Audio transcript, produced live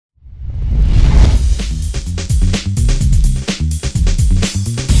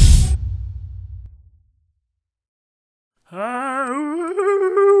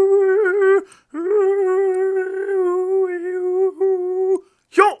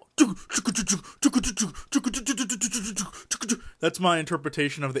That's my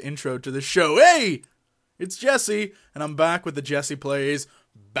interpretation of the intro to the show. Hey! It's Jesse, and I'm back with the Jesse Plays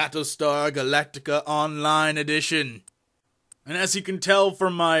Battlestar Galactica Online Edition. And as you can tell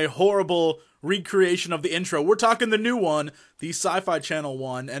from my horrible recreation of the intro, we're talking the new one, the Sci-Fi Channel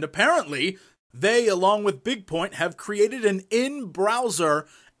one, and apparently they, along with Bigpoint, have created an in-browser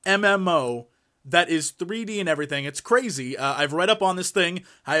MMO that is 3D and everything. It's crazy. I've read up on this thing.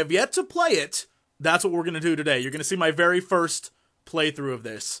 I have yet to play it. That's what we're going to do today. You're going to see my very first playthrough of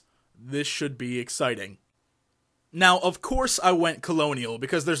this. This should be exciting. Now, of course I went colonial,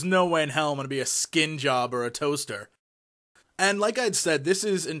 because there's no way in hell I'm going to be a skin job or a toaster. And like I'd said, this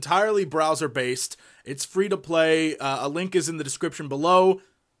is entirely browser-based. It's free to play. A link is in the description below.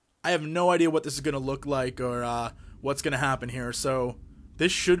 I have no idea what this is going to look like or what's going to happen here, so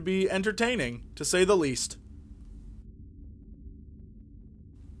this should be entertaining, to say the least.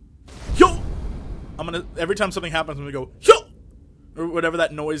 Yo! Every time something happens, I'm gonna go, yo! Or whatever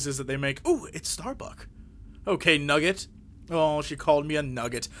that noise is that they make. Ooh, it's Starbuck. Okay, Nugget. Oh, she called me a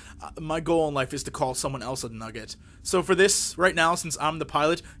nugget. My goal in life is to call someone else a nugget. So for this, right now, since I'm the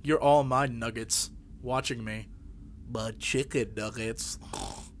pilot, you're all my nuggets watching me. But chicken nuggets.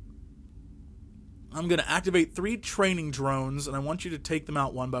 I'm going to activate 3 training drones, and I want you to take them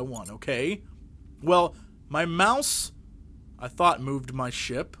out one by one, okay? Well, my mouse, I thought moved my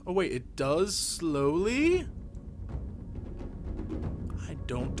ship. Oh, wait, it does slowly? I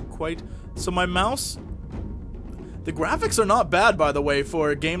don't quite... So my mouse... The graphics are not bad, by the way,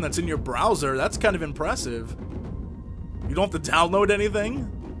 for a game that's in your browser. That's kind of impressive. You don't have to download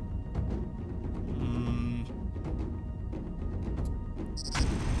anything?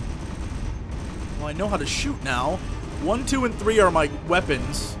 Well, I know how to shoot now. 1, 2, and 3 are my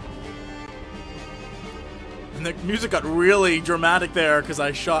weapons. And the music got really dramatic there because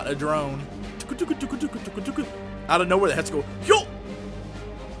I shot a drone. Out of nowhere, the heads go, yo!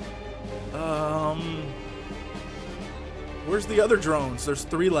 Where's the other drones? There's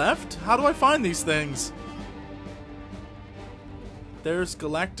 3 left? How do I find these things? There's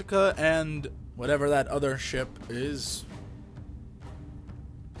Galactica and whatever that other ship is.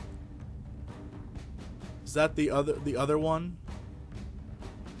 Is that the other one?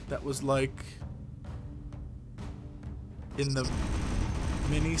 That was like in the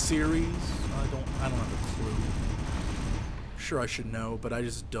mini-series? I don't have a clue. Sure I should know, but I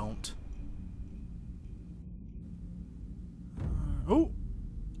just don't.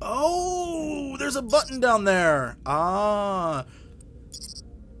 Oh, there's a button down there. Ah.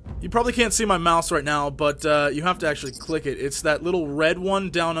 You probably can't see my mouse right now, but you have to actually click it. It's that little red one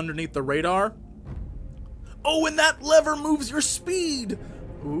down underneath the radar. Oh, and that lever moves your speed.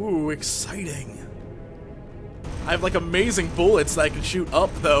 Ooh, exciting. I have like amazing bullets that I can shoot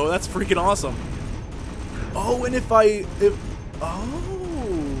up though. That's freaking awesome. Oh, and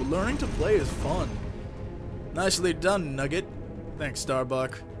oh, learning to play is fun. Nicely done, Nugget. Thanks,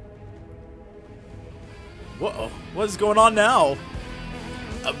 Starbuck. Whoa, what is going on now?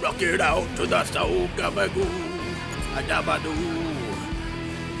 I'm rocking out to the soul, gabagoo, adabadoo.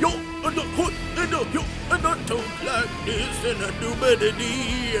 Yo, and the hood, and the yo, and the toad like this, and a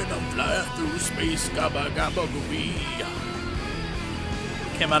doobadidee, and I'm flying through space, gabagabagoo.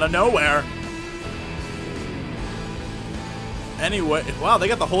 Came out of nowhere. Anyway, wow, they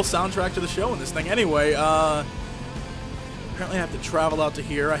got the whole soundtrack to the show in this thing. Anyway, apparently I have to travel out to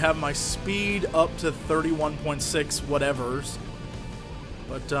here. I have my speed up to 31.6 whatevers.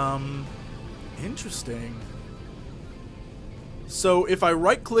 But, interesting. So, if I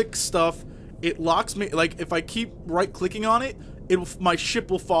right-click stuff, it locks me... Like, if I keep right-clicking on it, my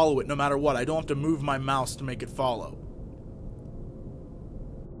ship will follow it no matter what. I don't have to move my mouse to make it follow.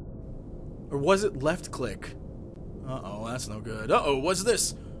 Or was it left-click? Uh-oh, that's no good. Uh-oh, what's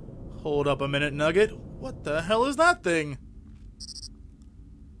this? Hold up a minute, Nugget. What the hell is that thing?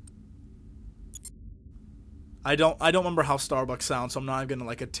 I don't remember how Starbucks sounds, so I'm not even gonna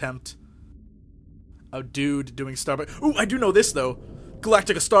like attempt a dude doing Starbucks. Ooh, I do know this though.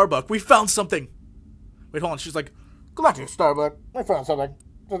 Galactica Starbuck, we found something. Wait, hold on. She's like, Galactica Starbuck, I found something.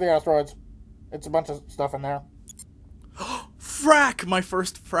 To the asteroids. It's a bunch of stuff in there. Frack, my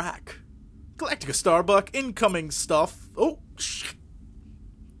first frack. Galactica Starbuck, incoming stuff. Oh, shit.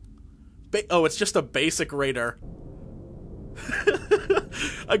 Oh, it's just a basic raider.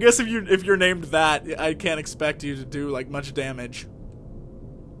 I guess if you're named that, I can't expect you to do like much damage.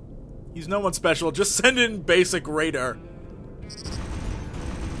 He's no one special. Just send in basic raider.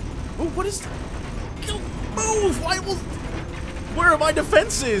 Oh, what is? Move! Where are my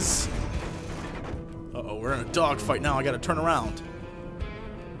defenses? Uh-oh, we're in a dogfight now. I gotta turn around.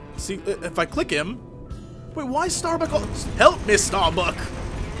 See, if I click him... Wait, why Starbuck? Oh, help me, Starbuck!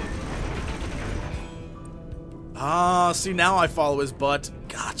 Ah, see, now I follow his butt.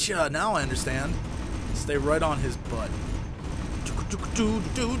 Gotcha, now I understand. Stay right on his butt.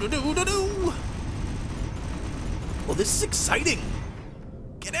 Well, this is exciting.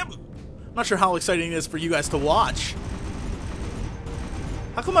 Get him. I'm not sure how exciting it is for you guys to watch.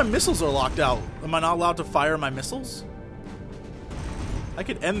 How come my missiles are locked out? Am I not allowed to fire my missiles? I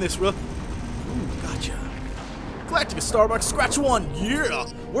could end this real... Ooh, gotcha. Galactica Starbucks, scratch one, yeah!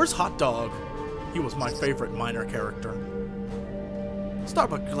 Where's Hot Dog? He was my favorite minor character.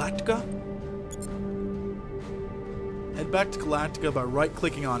 Starbuck Galactica. Head back to Galactica by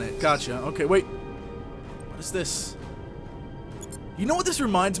right-clicking on it. Gotcha. Okay, wait. What is this? You know what this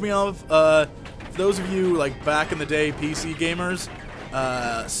reminds me of? For those of you, like, back in the day, PC gamers,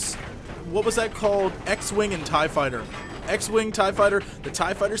 what was that called? X-Wing and TIE Fighter. X-Wing, TIE Fighter. The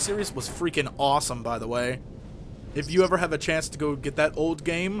TIE Fighter series was freaking awesome, by the way. If you ever have a chance to go get that old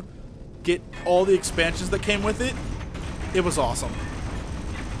game, get all the expansions that came with it, it was awesome.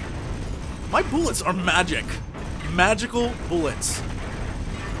 My bullets are magic. Magical bullets.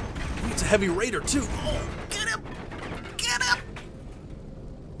 Ooh, it's a heavy raider, too. Oh, get him! Get him!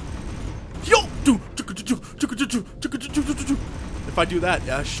 Yo! If I do that,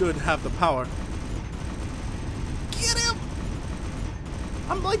 I should have the power. Get him!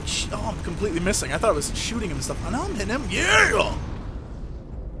 I'm like, oh, I'm completely missing. I thought I was shooting him and stuff. Oh, now I'm hitting him. Yeah!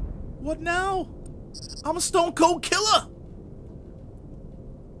 What now? I'm a stone cold killer!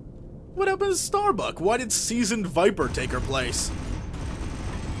 What happened to Starbuck? Why did Seasoned Viper take her place?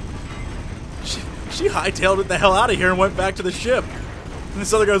 She hightailed it the hell out of here and went back to the ship. And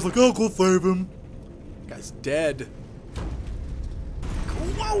this other guy's like, oh, go save him. Guy's dead.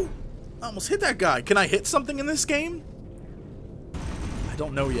 Whoa! I almost hit that guy. Can I hit something in this game? I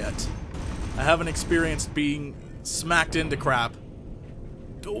don't know yet. I haven't experienced being smacked into crap.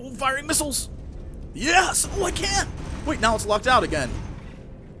 Oh, firing missiles! Yes! Oh, I can! Wait, now it's locked out again.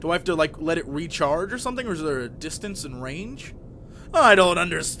 Do I have to, like, let it recharge or something? Or is there a distance and range? I don't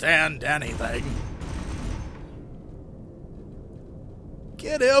understand anything.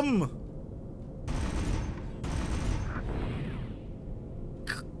 Get him!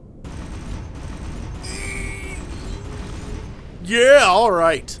 Yeah,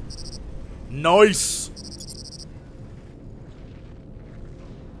 alright. Nice.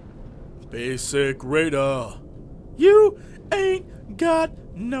 Basic Raider. You ain't got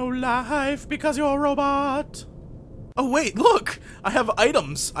no life because you're a robot. Oh wait, look! I have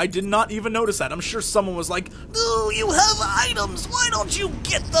items. I did not even notice that. I'm sure someone was like, oh, you have items. Why don't you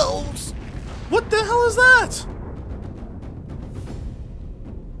get those? What the hell is that?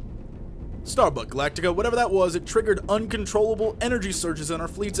 Starbuck Galactica, whatever that was, it triggered uncontrollable energy surges in our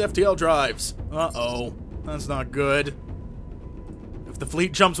fleet's FTL drives. Uh-oh. That's not good. If the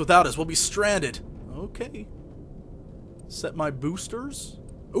fleet jumps without us, we'll be stranded. Okay. Set my boosters.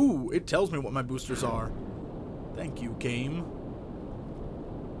 Ooh, it tells me what my boosters are. Thank you, game.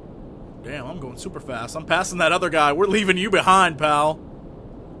 Damn, I'm going super fast. I'm passing that other guy. We're leaving you behind, pal.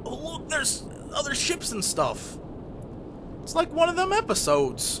 Oh, look, there's other ships and stuff. It's like one of them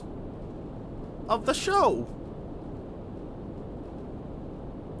episodes of the show.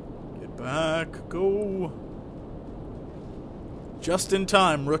 Get back, go. Just in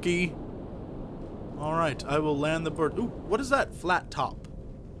time, rookie. Alright, I will land the bird. Ooh, what is that? Flat top.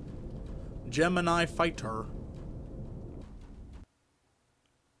 Gemini fighter.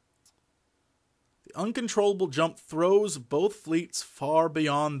 The uncontrollable jump throws both fleets far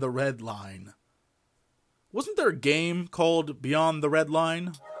beyond the red line. Wasn't there a game called Beyond the Red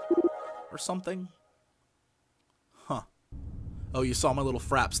Line? Or something? Huh. Oh, you saw my little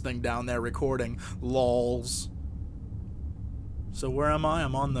Fraps thing down there recording. Lols. So where am I?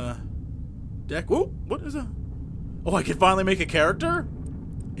 I'm on the deck. Whoa, what is that? Oh, I can finally make a character?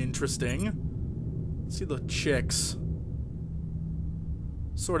 Interesting. Let's see the chicks.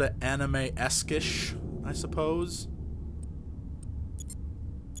 Sort of anime-esque-ish, I suppose.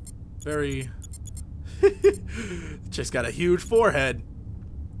 Very... The chick's got a huge forehead.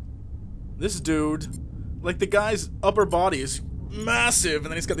 This dude, like the guy's upper body is massive,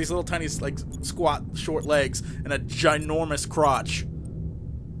 and then he's got these little tiny, like, squat, short legs and a ginormous crotch.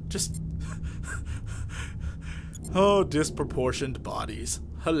 Just... oh, disproportioned bodies.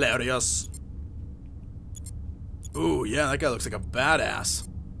 Hilarious. Ooh, yeah, that guy looks like a badass.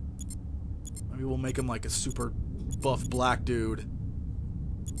 Maybe we'll make him like a super buff black dude.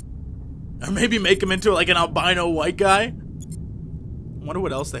 Or maybe make him into like an albino white guy. I wonder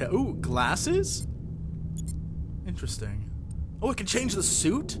what else they have. Ooh, glasses? Interesting. Oh, it can change the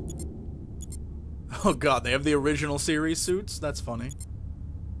suit? Oh god, they have the original series suits? That's funny.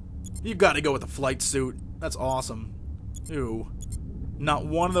 You gotta go with the flight suit. That's awesome. Ew. Not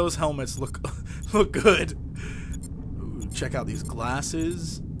one of those helmets look good. Ooh, check out these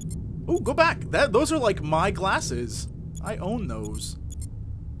glasses. Oh, go back. Those are like my glasses. I own those.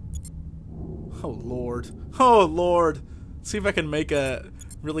 Oh lord. Oh lord. Let's see if I can make a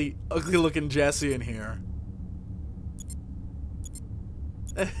really ugly looking Jesse in here.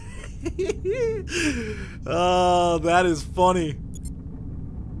 Oh, that is funny.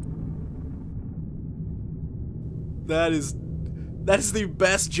 That is the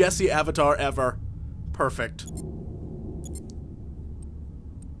best Jesse avatar ever. Perfect.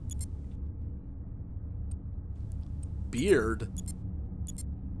 Beard?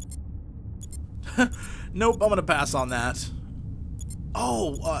 Nope, I'm gonna pass on that.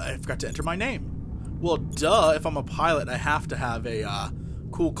 Oh, I forgot to enter my name. Well, duh, if I'm a pilot, I have to have a,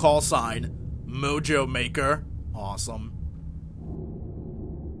 cool call sign. Mojo Maker. Awesome.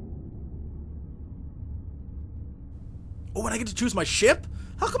 Oh, and I get to choose my ship?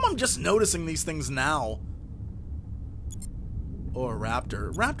 How come I'm just noticing these things now? Or a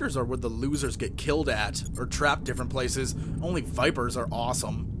raptor. Raptors are where the losers get killed at, or trapped different places. Only Vipers are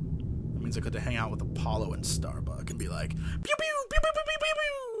awesome. That means I get to hang out with Apollo and Starbuck and be like, pew pew, pew pew pew pew pew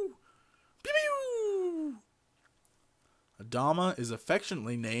pew, pew pew. Adama is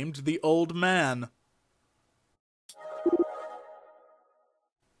affectionately named the Old Man.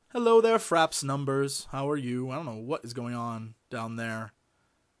 Hello there, Fraps numbers. How are you? I don't know what is going on down there.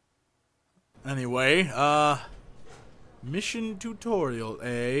 Anyway, mission tutorial,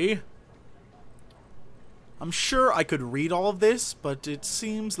 eh? I'm sure I could read all of this, but it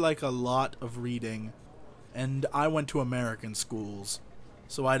seems like a lot of reading. And I went to American schools,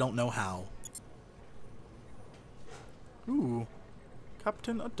 so I don't know how. Ooh,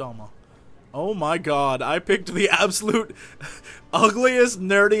 Captain Adama. Oh my god, I picked the absolute ugliest,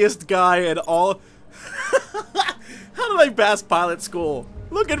 nerdiest guy in all... How did I pass pilot school?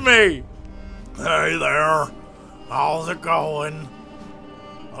 Look at me! Hey there, how's it going?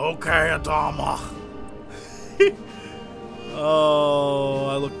 Okay, Adama. Oh,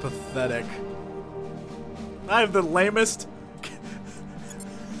 I look pathetic. I have the lamest...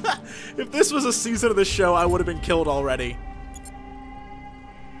 If this was a season of the show, I would have been killed already.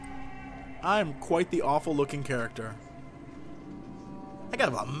 I'm quite the awful looking character. I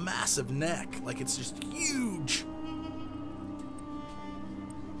got a massive neck, like it's just huge.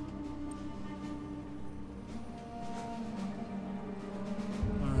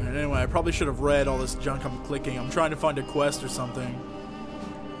 Alright, anyway, I probably should have read all this junk I'm clicking. I'm trying to find a quest or something.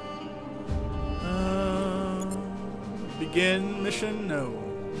 Begin mission? No,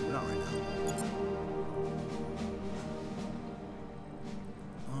 not right now.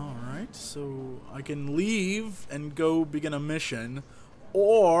 Alright, so I can leave and go begin a mission,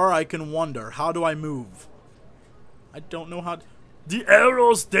 or I can wonder, how do I move? I don't know how to... The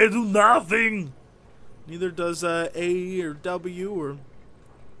arrows, they do nothing! Neither does A or W or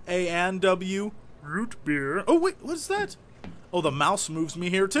A and W. Root beer. Oh wait, what is that? Oh, the mouse moves me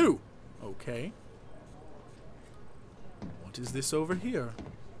here too. Okay. What is this over here?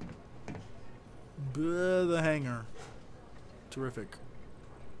 The hangar. Terrific.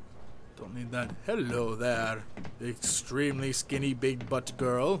 Don't need that. Hello there, extremely skinny big butt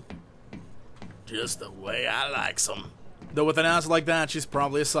girl. Just the way I likes 'em. Though with an ass like that, she's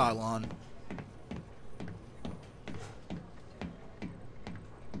probably a Cylon.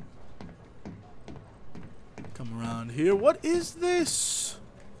 Come around here. What is this?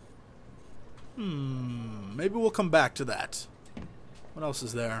 Maybe we'll come back to that. What else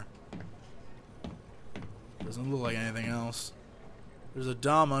is there? Doesn't look like anything else. There's a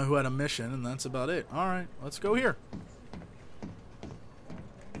Dama who had a mission, and that's about it. Alright, let's go here.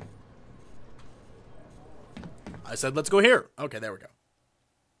 I said let's go here. Okay, there we go.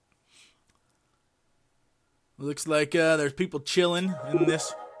 Looks like there's people chilling in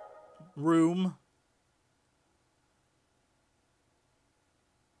this room.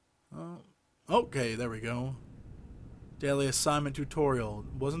 Okay, there we go. Daily assignment tutorial.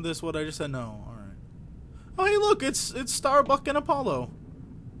 Wasn't this what I just said? No. Alright. Oh, hey, look, it's Starbuck and Apollo.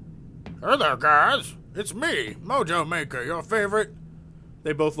 Hey there, guys. It's me, Mojo Maker, your favorite.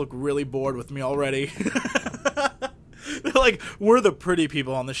 They both look really bored with me already. They're like, we're the pretty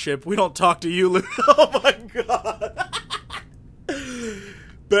people on the ship. We don't talk to you, Luke. Oh my god.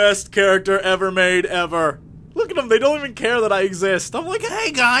 Best character ever made, ever. Look at them. They don't even care that I exist. I'm like,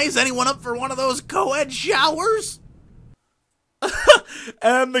 hey, guys, anyone up for one of those co-ed showers?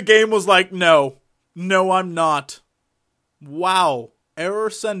 And the game was like, no. No, I'm not. Wow. Error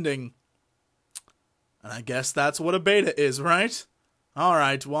sending. And I guess that's what a beta is, right?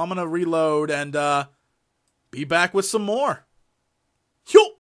 Alright, well, I'm gonna reload and, be back with some more. Yo!